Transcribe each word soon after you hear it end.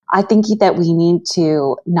I think that we need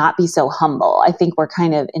to not be so humble. I think we're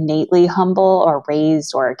kind of innately humble or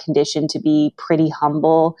raised or conditioned to be pretty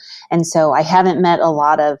humble. And so I haven't met a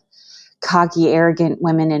lot of cocky, arrogant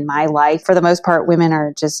women in my life. For the most part, women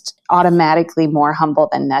are just automatically more humble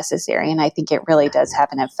than necessary. And I think it really does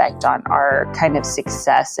have an effect on our kind of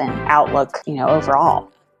success and outlook,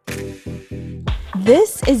 overall.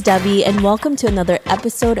 This is Debbie, and welcome to another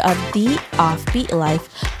episode of The Offbeat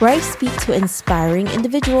Life, where I speak to inspiring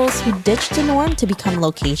individuals who ditch the norm to become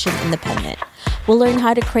location independent. We'll learn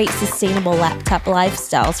how to create sustainable laptop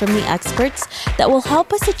lifestyles from the experts that will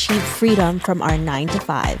help us achieve freedom from our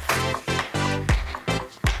 9-to-5.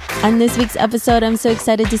 On this week's episode, I'm so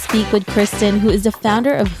excited to speak with Kristen, who is the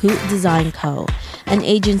founder of Hoot Design Co., an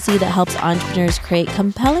agency that helps entrepreneurs create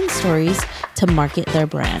compelling stories to market their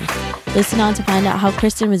brand. Listen on to find out how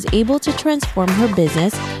Kristen was able to transform her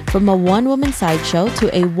business from a one-woman sideshow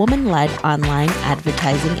to a woman-led online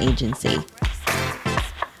advertising agency.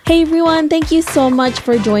 Hey everyone, thank you so much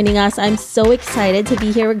for joining us. I'm so excited to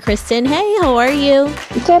be here with Kristen. Hey, how are you?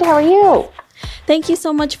 Good, how are you? Thank you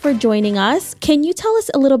so much for joining us. Can you tell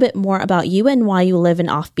us a little bit more about you and why you live an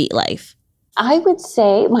offbeat life? I would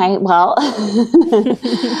say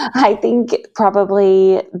I think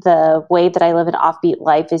probably the way that I live an offbeat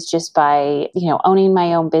life is just by, owning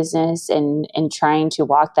my own business and trying to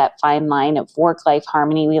walk that fine line of work-life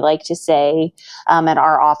harmony, we like to say, at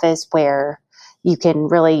our office, where you can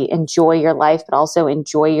really enjoy your life, but also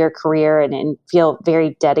enjoy your career and feel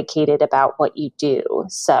very dedicated about what you do.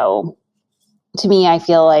 So to me, I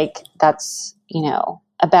feel like that's,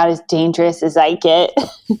 about as dangerous as I get.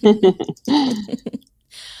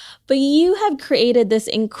 But you have created this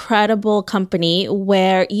incredible company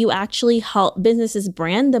where you actually help businesses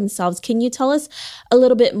brand themselves. Can you tell us a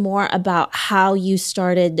little bit more about how you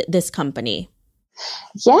started this company?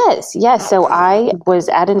 Yes. So I was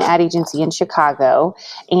at an ad agency in Chicago,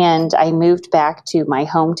 and I moved back to my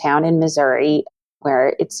hometown in Missouri,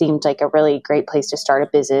 where it seemed like a really great place to start a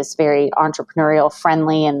business, very entrepreneurial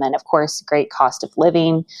friendly, and then, of course, great cost of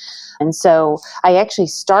living. And so I actually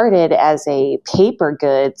started as a paper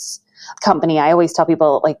goods company. I always tell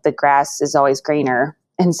people, like, the grass is always greener.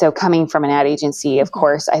 And so coming from an ad agency, of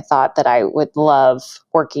course, I thought that I would love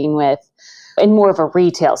working in more of a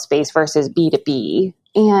retail space versus B2B.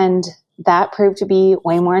 And that proved to be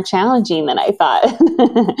way more challenging than I thought.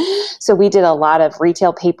 So we did a lot of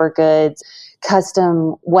retail paper goods,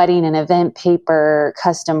 custom wedding and event paper,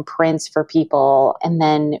 custom prints for people. And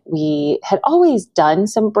then we had always done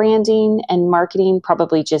some branding and marketing,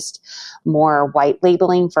 probably just more white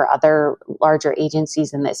labeling for other larger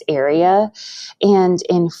agencies in this area. And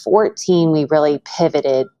in 2014, we really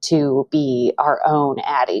pivoted to be our own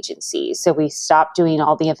ad agency. So we stopped doing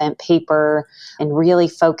all the event paper and really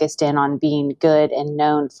focused in on being good and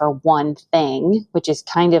known for one thing, which is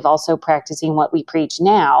kind of also practicing what we preach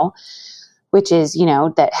now, which is,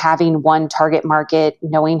 that having one target market,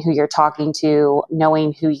 knowing who you're talking to,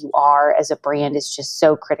 knowing who you are as a brand is just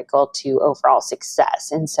so critical to overall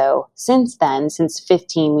success. And so since then, since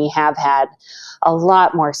 2015, we have had a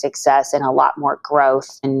lot more success and a lot more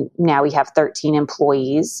growth. And now we have 13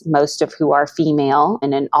 employees, most of who are female,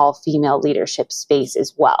 and an all-female leadership space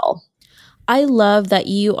as well. I love that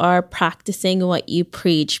you are practicing what you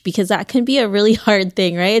preach, because that can be a really hard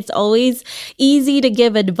thing, right? It's always easy to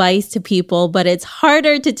give advice to people, but it's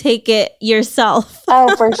harder to take it yourself.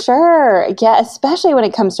 Oh, for sure. Yeah, especially when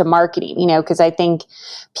it comes to marketing, because I think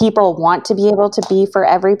people want to be able to be for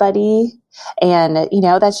everybody. And,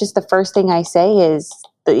 that's just the first thing I say is,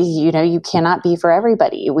 you cannot be for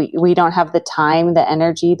everybody. We don't have the time, the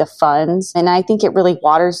energy, the funds. And I think it really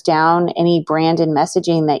waters down any brand and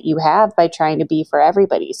messaging that you have by trying to be for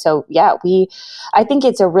everybody. So yeah, I think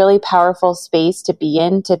it's a really powerful space to be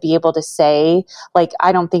in, to be able to say, like,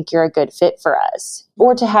 I don't think you're a good fit for us.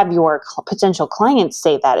 Or to have your potential clients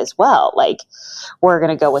say that as well. Like, we're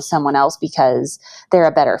going to go with someone else because they're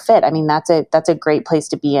a better fit. I mean, that's a great place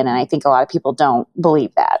to be in. And I think a lot of people don't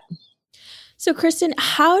believe that. So Kristen,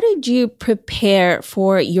 how did you prepare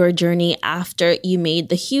for your journey after you made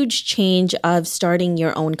the huge change of starting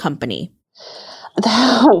your own company?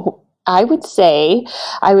 I would say,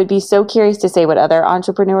 I would be so curious to say what other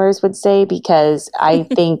entrepreneurs would say, because I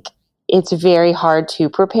think it's very hard to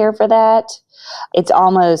prepare for that. It's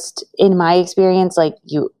almost, in my experience, like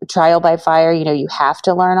you trial by fire, you have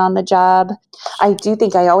to learn on the job. I do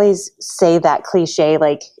think I always say that cliche,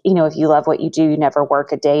 like, if you love what you do, you never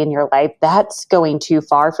work a day in your life. That's going too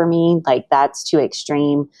far for me. Like, that's too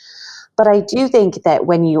extreme. But I do think that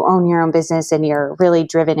when you own your own business and you're really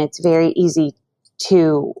driven, it's very easy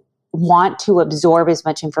to want to absorb as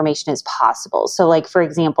much information as possible. So like, for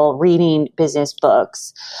example, reading business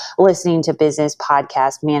books, listening to business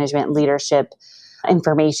podcasts, management, leadership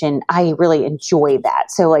information, I really enjoy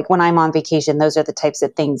that. So like when I'm on vacation, those are the types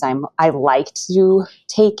of things I like to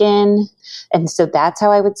take in. And so that's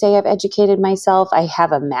how I would say I've educated myself. I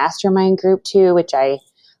have a mastermind group too, which I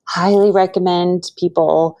highly recommend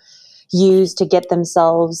people use to get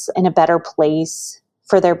themselves in a better place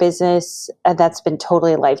for their business. That's been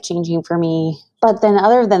totally life-changing for me. But then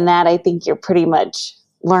other than that, I think you're pretty much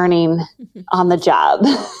learning on the job.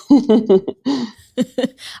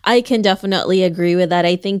 I can definitely agree with that.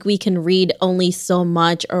 I think we can read only so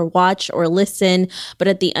much or watch or listen, but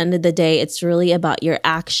at the end of the day, it's really about your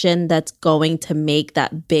action that's going to make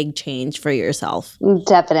that big change for yourself.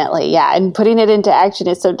 Definitely. Yeah. And putting it into action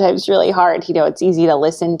is sometimes really hard. It's easy to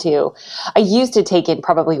listen to. I used to take in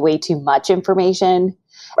probably way too much information.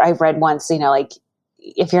 I read once, like,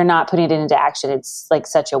 if you're not putting it into action, it's like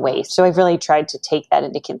such a waste. So I've really tried to take that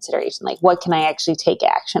into consideration. Like, what can I actually take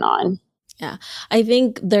action on? Yeah, I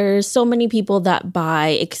think there's so many people that buy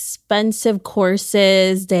expensive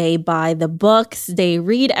courses, they buy the books, they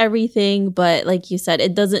read everything, but like you said,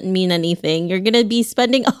 it doesn't mean anything. You're going to be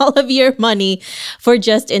spending all of your money for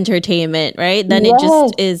just entertainment, right? Then It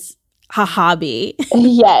just is a hobby.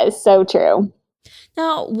 Yes, so true.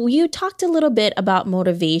 Now, you talked a little bit about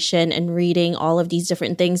motivation and reading all of these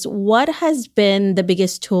different things. What has been the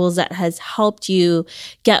biggest tools that has helped you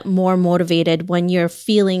get more motivated when you're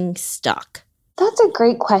feeling stuck? That's a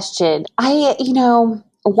great question.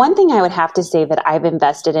 One thing I would have to say that I've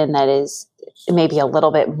invested in that is maybe a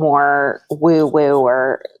little bit more woo-woo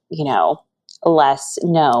or, less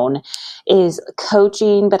known is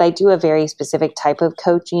coaching, but I do a very specific type of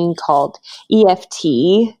coaching called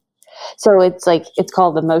EFT. So it's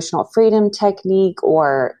called emotional freedom technique,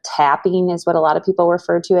 or tapping is what a lot of people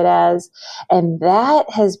refer to it as. And that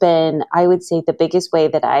has been, I would say, the biggest way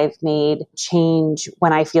that I've made change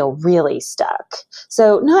when I feel really stuck.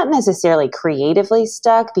 So not necessarily creatively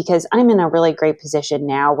stuck, because I'm in a really great position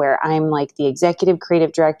now where I'm like the executive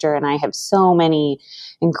creative director and I have so many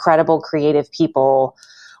incredible creative people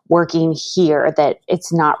working here that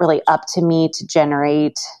it's not really up to me to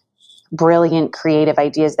generate brilliant creative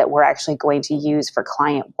ideas that we're actually going to use for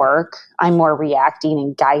client work. I'm more reacting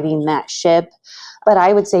and guiding that ship. But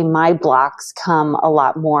I would say my blocks come a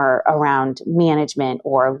lot more around management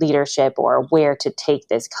or leadership or where to take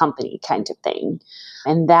this company kind of thing.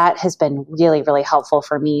 And that has been really, really helpful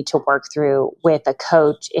for me to work through with a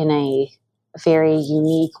coach in a very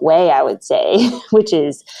unique way, I would say, which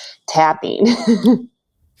is tapping.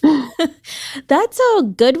 That's a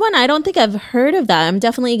good one. I don't think I've heard of that. I'm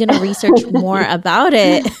definitely going to research more about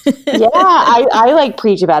it. Yeah, I like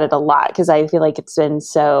preach about it a lot because I feel like it's been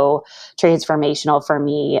so transformational for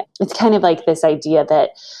me. It's kind of like this idea that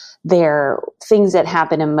things that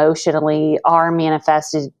happen emotionally are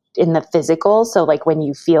manifested in the physical. So like when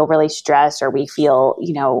you feel really stressed or we feel,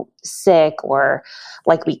 sick or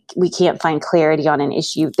like we can't find clarity on an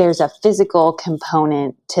issue, there's a physical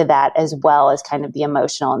component to that as well as kind of the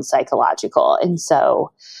emotional and psychological. And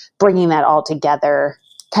so bringing that all together,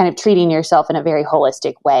 kind of treating yourself in a very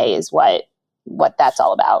holistic way is what that's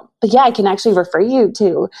all about. But yeah, I can actually refer you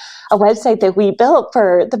to a website that we built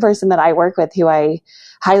for the person that I work with, who I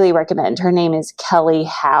highly recommend. Her name is Kelly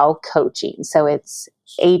Howe Coaching. So it's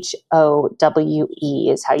HOWE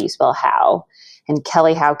is how you spell Howe. And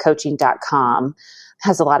kellyhowecoaching.com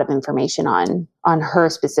has a lot of information on her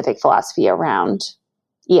specific philosophy around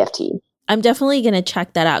EFT. I'm definitely going to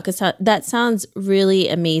check that out because that sounds really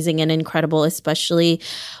amazing and incredible, especially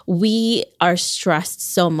we are stressed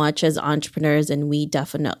so much as entrepreneurs and we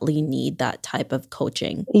definitely need that type of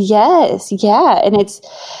coaching. Yes. Yeah. And it's,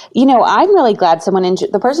 I'm really glad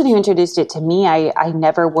the person who introduced it to me, I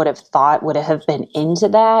never would have thought would have been into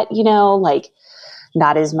that, like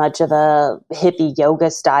not as much of a hippie yoga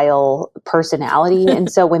style personality. And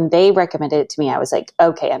so when they recommended it to me, I was like,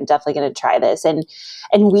 okay, I'm definitely going to try this. And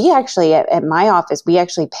we actually, at my office, we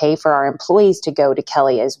actually pay for our employees to go to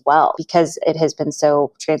Kelly as well, because it has been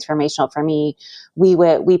so transformational for me.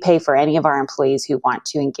 We pay for any of our employees who want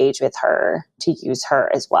to engage with her to use her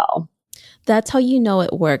as well. That's how you know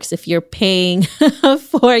it works, if you're paying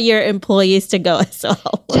for your employees to go as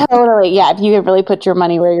well. Totally. Yeah. If you can really put your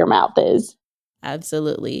money where your mouth is.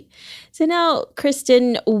 Absolutely. So now,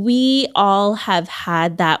 Kristen, we all have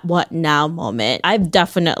had that what now moment. I've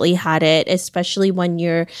definitely had it, especially when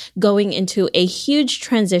you're going into a huge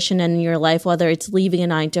transition in your life, whether it's leaving a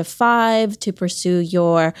 9-to-5 to pursue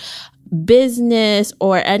your business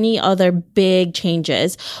or any other big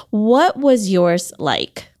changes. What was yours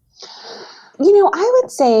like? I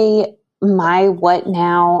would say my what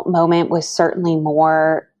now moment was certainly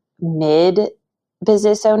more mid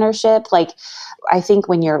business ownership. Like, I think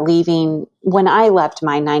when I left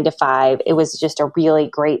my 9 to 5, it was just a really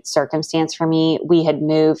great circumstance for me. We had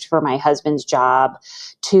moved for my husband's job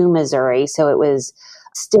to Missouri. So it was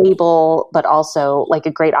stable, but also like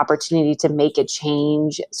a great opportunity to make a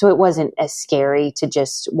change. So it wasn't as scary to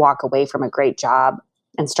just walk away from a great job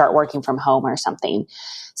and start working from home or something,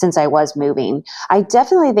 since I was moving. I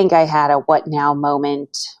definitely think I had a what now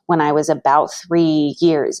moment when I was about 3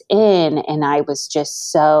 years in, and I was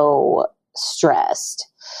just so stressed.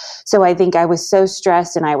 So I think I was so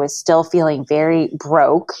stressed and I was still feeling very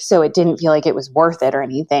broke. So it didn't feel like it was worth it or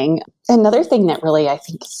anything. Another thing that really I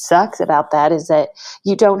think sucks about that is that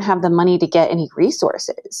you don't have the money to get any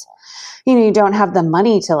resources. You don't have the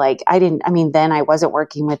money to then I wasn't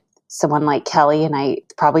working with someone like Kelly, and I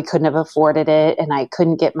probably couldn't have afforded it, and I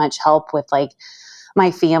couldn't get much help with like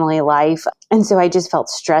my family life. And so I just felt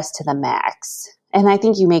stressed to the max. And I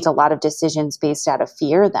think you make a lot of decisions based out of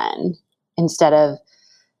fear then, instead of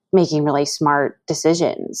making really smart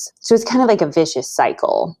decisions. So it's kind of like a vicious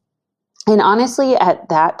cycle. And honestly, at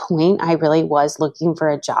that point, I really was looking for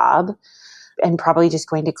a job and probably just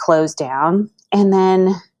going to close down. And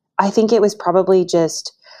then I think it was probably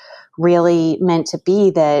just really meant to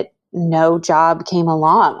be that no job came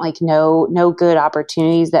along, like no good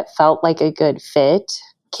opportunities that felt like a good fit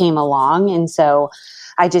came along. And so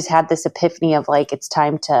I just had this epiphany of like, it's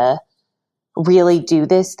time to really do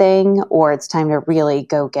this thing, or it's time to really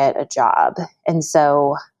go get a job. And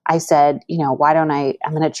so I said, why don't I'm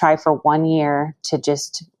going to try for 1 year to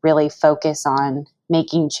just really focus on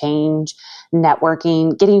making change,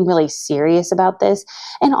 networking, getting really serious about this.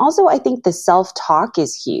 And also I think the self-talk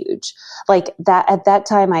is huge. Like that at that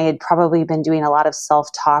time I had probably been doing a lot of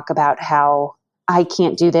self-talk about how I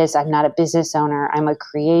can't do this. I'm not a business owner. I'm a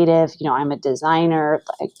creative, I'm a designer.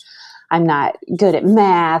 Like, I'm not good at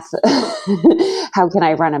math. How can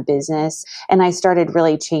I run a business? And I started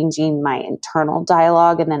really changing my internal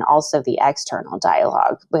dialogue and then also the external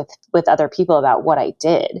dialogue with other people about what I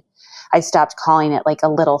did. I stopped calling it like a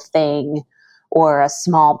little thing or a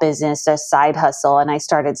small business, a side hustle. And I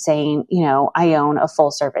started saying, I own a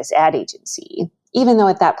full service ad agency, even though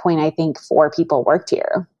at that point, I think 4 people worked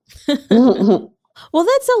here. Well,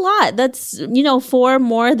 that's a lot. That's, 4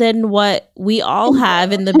 more than what we all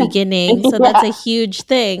have in the beginning. So that's a huge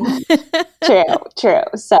thing. True.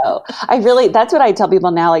 So that's what I tell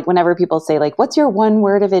people now. Like whenever people say like, what's your one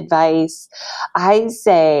word of advice? I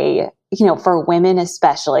say, for women,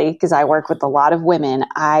 especially because I work with a lot of women,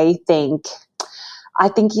 I think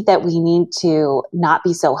that we need to not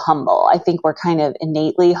be so humble. I think we're kind of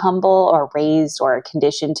innately humble or raised or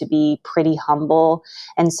conditioned to be pretty humble.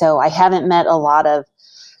 And so I haven't met a lot of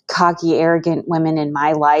cocky, arrogant women in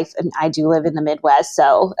my life. And I do live in the Midwest,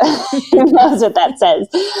 so who knows what that says.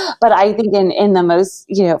 But I think in the most,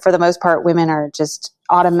 for the most part, women are just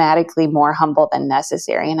automatically more humble than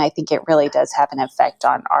necessary. And I think it really does have an effect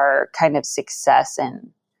on our kind of success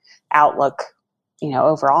and outlook,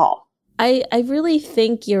 overall. I really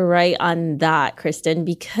think you're right on that, Kristen,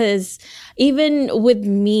 because even with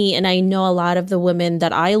me, and I know a lot of the women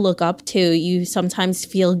that I look up to, you sometimes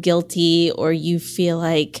feel guilty or you feel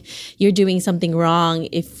like you're doing something wrong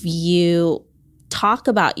if you talk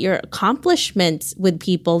about your accomplishments with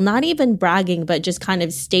people, not even bragging, but just kind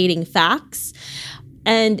of stating facts.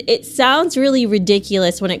 And it sounds really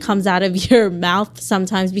ridiculous when it comes out of your mouth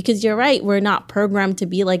sometimes, because you're right. We're not programmed to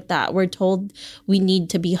be like that. We're told we need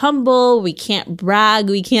to be humble. We can't brag.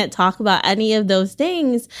 We can't talk about any of those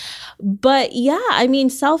things. But yeah,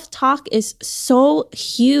 self-talk is so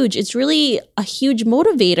huge. It's really a huge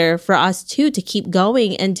motivator for us too, to keep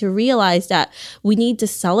going and to realize that we need to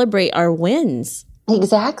celebrate our wins.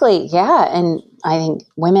 Exactly. Yeah. And I think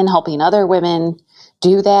women helping other women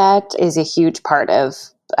do that is a huge part of,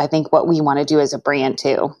 I think, what we want to do as a brand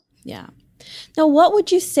too. Yeah. Now, what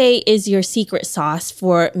would you say is your secret sauce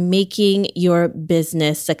for making your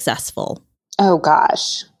business successful? Oh,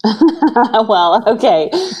 gosh. Well, okay.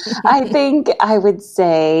 I think I would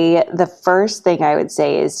say the first thing I would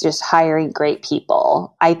say is just hiring great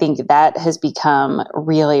people. I think that has become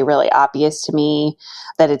really, really obvious to me,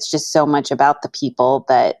 that it's just so much about the people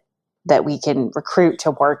that we can recruit to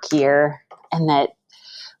work here, and that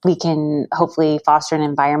we can hopefully foster an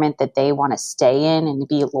environment that they want to stay in and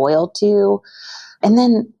be loyal to. And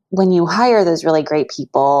then when you hire those really great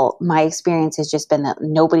people, my experience has just been that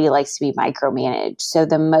nobody likes to be micromanaged. So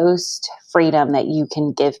the most freedom that you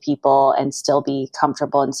can give people and still be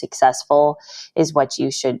comfortable and successful is what you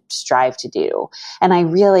should strive to do. And I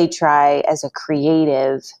really try as a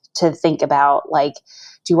creative to think about like,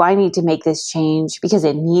 do I need to make this change because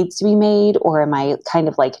it needs to be made, or am I kind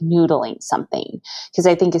of like noodling something? Because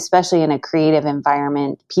I think especially in a creative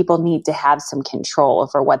environment, people need to have some control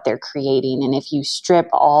over what they're creating. And if you strip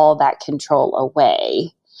all that control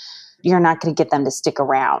away, you're not going to get them to stick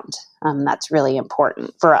around. That's really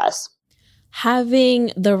important for us.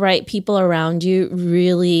 Having the right people around you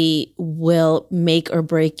really will make or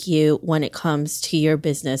break you when it comes to your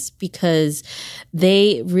business, because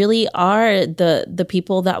they really are the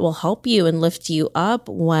people that will help you and lift you up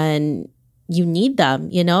when you need them.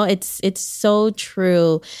 You know, it's so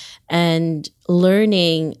true. And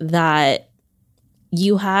learning that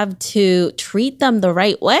you have to treat them the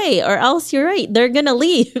right way, or else you're right, they're going to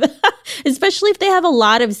leave. Especially if they have a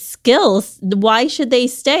lot of skills. Why should they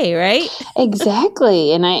stay, right?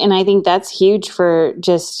 Exactly. And I think that's huge for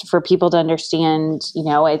people to understand, you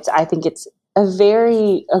know, I think it's a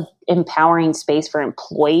very empowering space for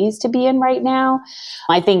employees to be in right now.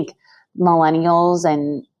 I think millennials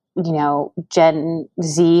and, you know, Gen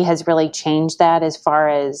Z has really changed that as far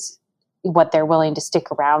as what they're willing to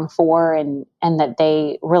stick around for, and that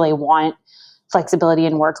they really want flexibility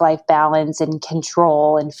and work-life balance and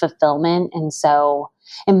control and fulfillment. And so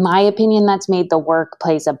in my opinion, that's made the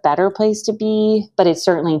workplace a better place to be, but it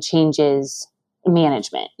certainly changes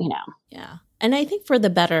management, you know. Yeah. And I think for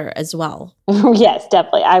the better as well. Yes,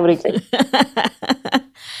 definitely. I would agree.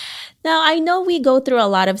 Now, I know we go through a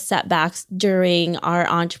lot of setbacks during our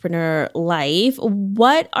entrepreneur life.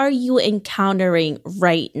 What are you encountering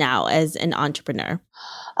right now as an entrepreneur?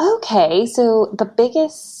 Okay, so the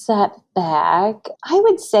biggest setback, I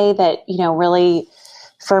would say that, you know, really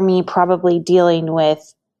for me, probably dealing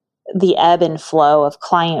with the ebb and flow of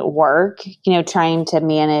client work, you know, trying to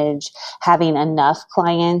manage having enough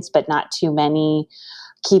clients, but not too many,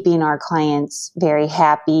 keeping our clients very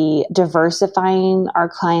happy, diversifying our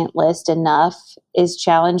client list enough is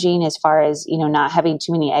challenging as far as, you know, not having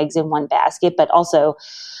too many eggs in one basket. But also,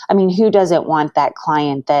 I mean, who doesn't want that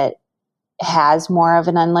client that has more of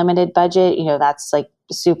an unlimited budget? You know, that's like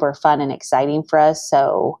super fun and exciting for us.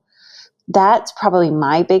 So that's probably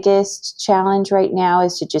my biggest challenge right now,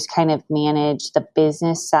 is to just kind of manage the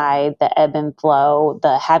business side, the ebb and flow,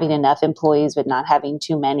 the having enough employees but not having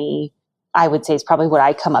too many. I would say is probably what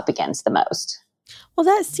I come up against the most. Well,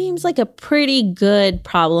 that seems like a pretty good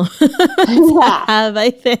problem to have,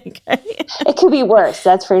 I think. It could be worse,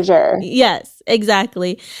 that's for sure. Yes,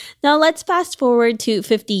 exactly. Now, let's fast forward to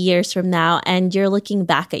 50 years from now, and you're looking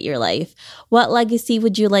back at your life. What legacy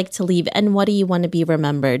would you like to leave, and what do you want to be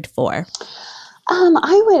remembered for?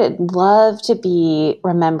 I would love to be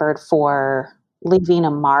remembered for leaving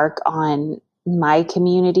a mark on my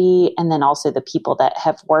community, and then also the people that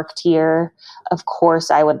have worked here. Of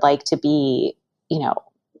course, I would like to be, you know,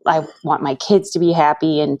 I want my kids to be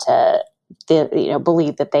happy and to, you know,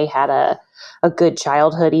 believe that they had a good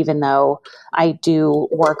childhood, even though I do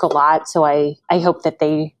work a lot. So I hope that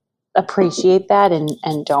they appreciate that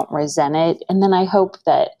and don't resent it. And then I hope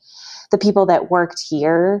that the people that worked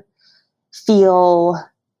here feel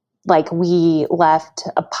like we left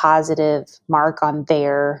a positive mark on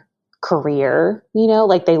their career, you know,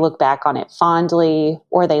 like they look back on it fondly,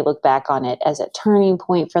 or they look back on it as a turning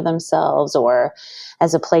point for themselves, or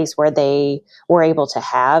as a place where they were able to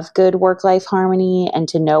have good work-life harmony and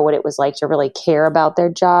to know what it was like to really care about their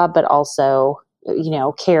job, but also, you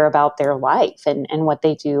know, care about their life and what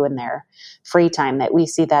they do in their free time, that we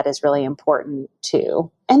see that as really important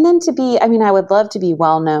too. And then to be, I mean, I would love to be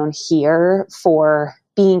well known here for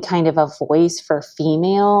being kind of a voice for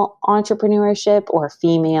female entrepreneurship, or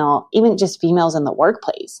female, even just females in the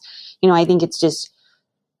workplace. You know, I think it's just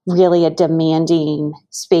really a demanding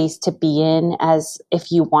space to be in, as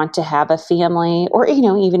if you want to have a family, or, you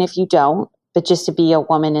know, even if you don't, but just to be a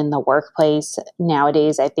woman in the workplace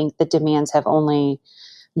nowadays, I think the demands have only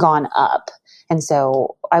gone up. And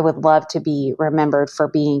so I would love to be remembered for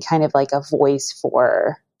being kind of like a voice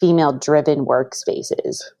for female driven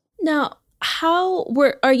workspaces. Now, how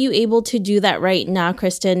are you able to do that right now,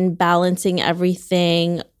 Kristen, balancing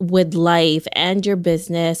everything with life and your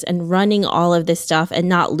business and running all of this stuff and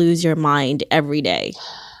not lose your mind every day?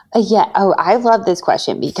 Yeah. Oh, I love this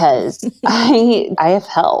question because I have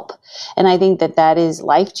help. And I think that is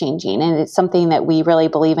life-changing. And it's something that we really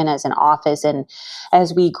believe in as an office. And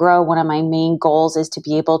as we grow, one of my main goals is to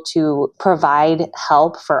be able to provide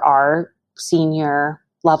help for our senior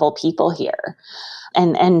level people here.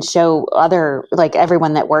 And show other, like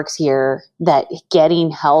everyone that works here, that getting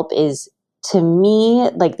help is, to me,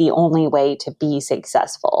 like the only way to be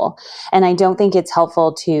successful. And I don't think it's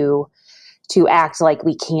helpful to act like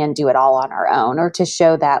we can do it all on our own, or to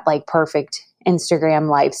show that like perfect Instagram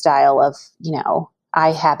lifestyle of,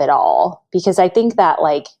 I have it all, because I think that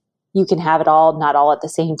like you can have it all, not all at the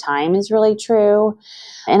same time is really true.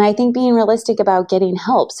 And I think being realistic about getting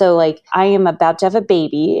help. So like I am about to have a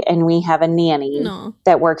baby and we have a nanny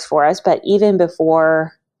that works for us. But even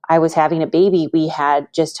before I was having a baby, we had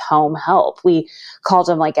just home help. We called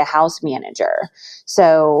them like a house manager.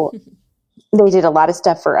 So they did a lot of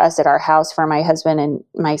stuff for us at our house, for my husband and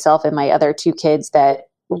myself and my other two kids that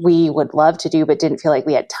we would love to do, but didn't feel like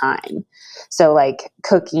we had time. So like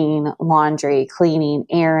cooking, laundry, cleaning,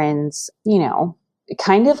 errands,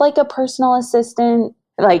 kind of like a personal assistant,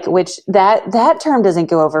 like, which that term doesn't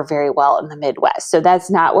go over very well in the Midwest. So that's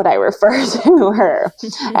not what I refer to her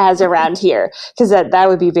as around here, because that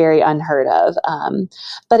would be very unheard of.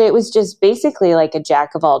 But it was just basically like a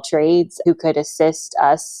jack of all trades who could assist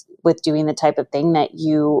us with doing the type of thing that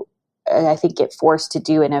you, I think, get forced to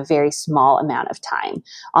do in a very small amount of time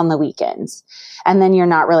on the weekends. And then you're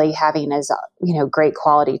not really having as, great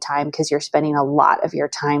quality time because you're spending a lot of your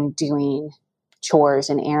time doing chores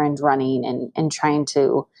and errand running and trying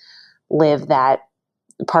to live that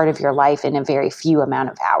part of your life in a very few amount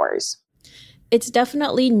of hours. It's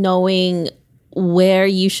definitely knowing where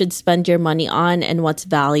you should spend your money on and what's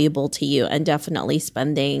valuable to you, and definitely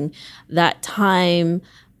spending that time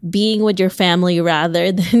being with your family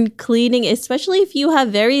rather than cleaning, especially if you have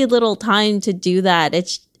very little time to do that.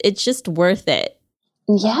 It's just worth it.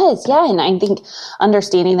 Yes. Yeah. And I think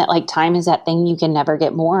understanding that like time is that thing you can never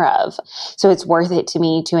get more of. So it's worth it to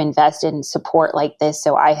me to invest in support like this.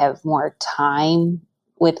 So I have more time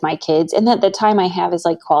with my kids, and that the time I have is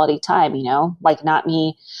like quality time, like not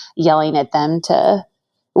me yelling at them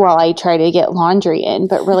while I try to get laundry in,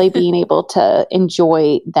 but really being able to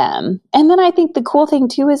enjoy them. And then I think the cool thing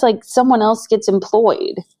too is like someone else gets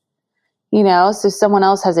employed, so someone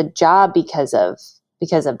else has a job because of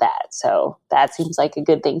that. So that seems like a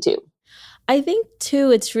good thing too. I think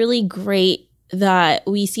too, it's really great that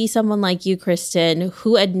we see someone like you, Kristen,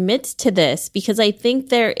 who admits to this, because I think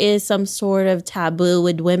there is some sort of taboo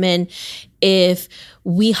with women if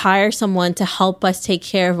we hire someone to help us take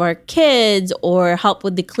care of our kids or help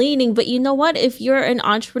with the cleaning. But you know what? If you're an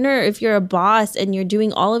entrepreneur, if you're a boss and you're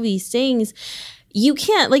doing all of these things, you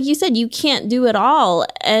can't, like you said, you can't do it all.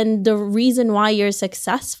 And the reason why you're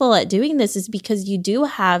successful at doing this is because you do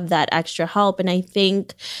have that extra help. And I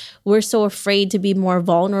think we're so afraid to be more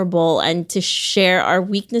vulnerable and to share our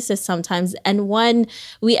weaknesses sometimes. And when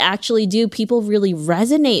we actually do, people really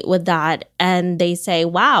resonate with that. And they say,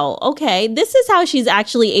 wow, okay, this is how she's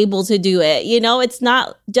actually able to do it. It's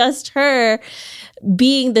not just her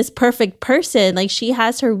being this perfect person. Like, she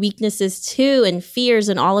has her weaknesses too, and fears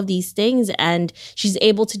and all of these things. And she's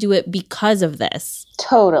able to do it because of this.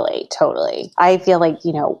 Totally. I feel like,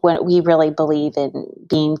 when we really believe in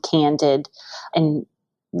being candid and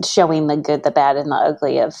showing the good, the bad, and the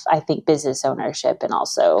ugly of, I think, business ownership and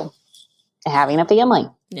also having a family.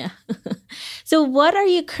 Yeah. So what are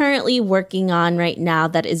you currently working on right now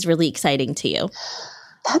that is really exciting to you?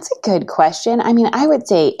 That's a good question. I mean, I would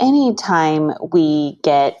say anytime we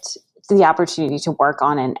get the opportunity to work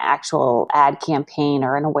on an actual ad campaign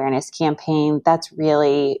or an awareness campaign, that's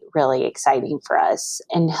really, really exciting for us.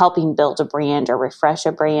 And helping build a brand or refresh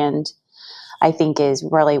a brand, I think, is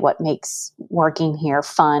really what makes working here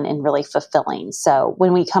fun and really fulfilling. So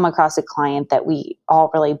when we come across a client that we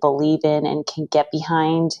all really believe in and can get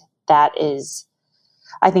behind, that is,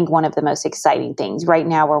 I think, one of the most exciting things. Right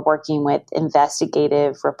now, we're working with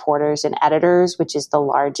Investigative Reporters and Editors, which is the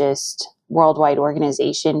largest worldwide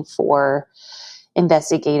organization for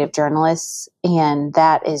investigative journalists. And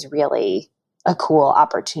that is really a cool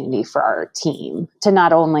opportunity for our team to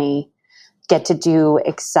not only get to do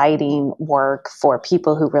exciting work for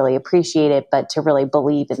people who really appreciate it, but to really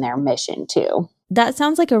believe in their mission too. That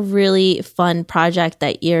sounds like a really fun project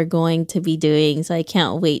that you're going to be doing. So I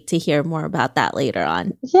can't wait to hear more about that later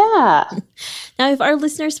on. Yeah. Now, if our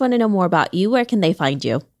listeners want to know more about you, where can they find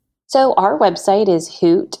you? So our website is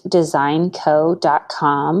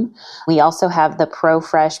hootdesignco.com. We also have the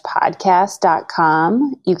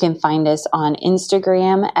profreshpodcast.com. You can find us on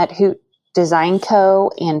Instagram at Hoot Design Co.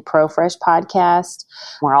 and ProFresh Podcast.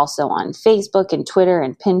 We're also on Facebook and Twitter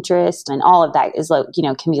and Pinterest, and all of that is,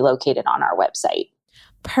 can be located on our website.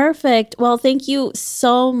 Perfect. Well, thank you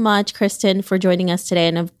so much, Kristen, for joining us today.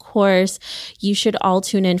 And of course, you should all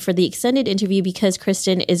tune in for the extended interview, because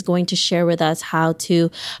Kristen is going to share with us how to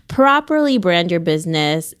properly brand your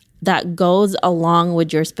business that goes along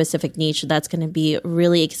with your specific niche. That's going to be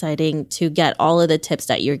really exciting to get all of the tips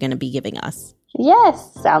that you're going to be giving us.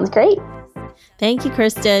 Yes, sounds great. Thank you,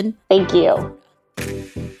 Kristen. Thank you.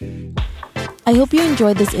 I hope you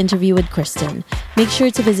enjoyed this interview with Kristen. Make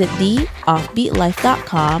sure to visit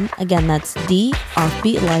theoffbeatlife.com. Again, that's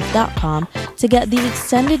theoffbeatlife.com to get the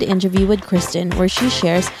extended interview with Kristen, where she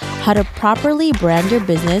shares how to properly brand your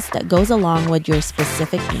business that goes along with your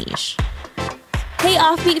specific niche. Hey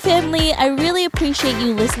Offbeat family, I really appreciate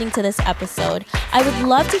you listening to this episode. I would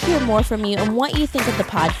love to hear more from you and what you think of the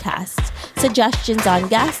podcast. Suggestions on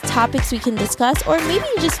guests, topics we can discuss, or maybe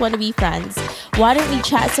you just want to be friends. Why don't we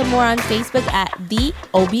chat some more on Facebook at The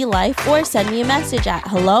OB Life, or send me a message at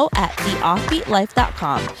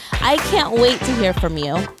hello@theoffbeatlife.com. I can't wait to hear from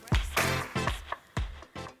you.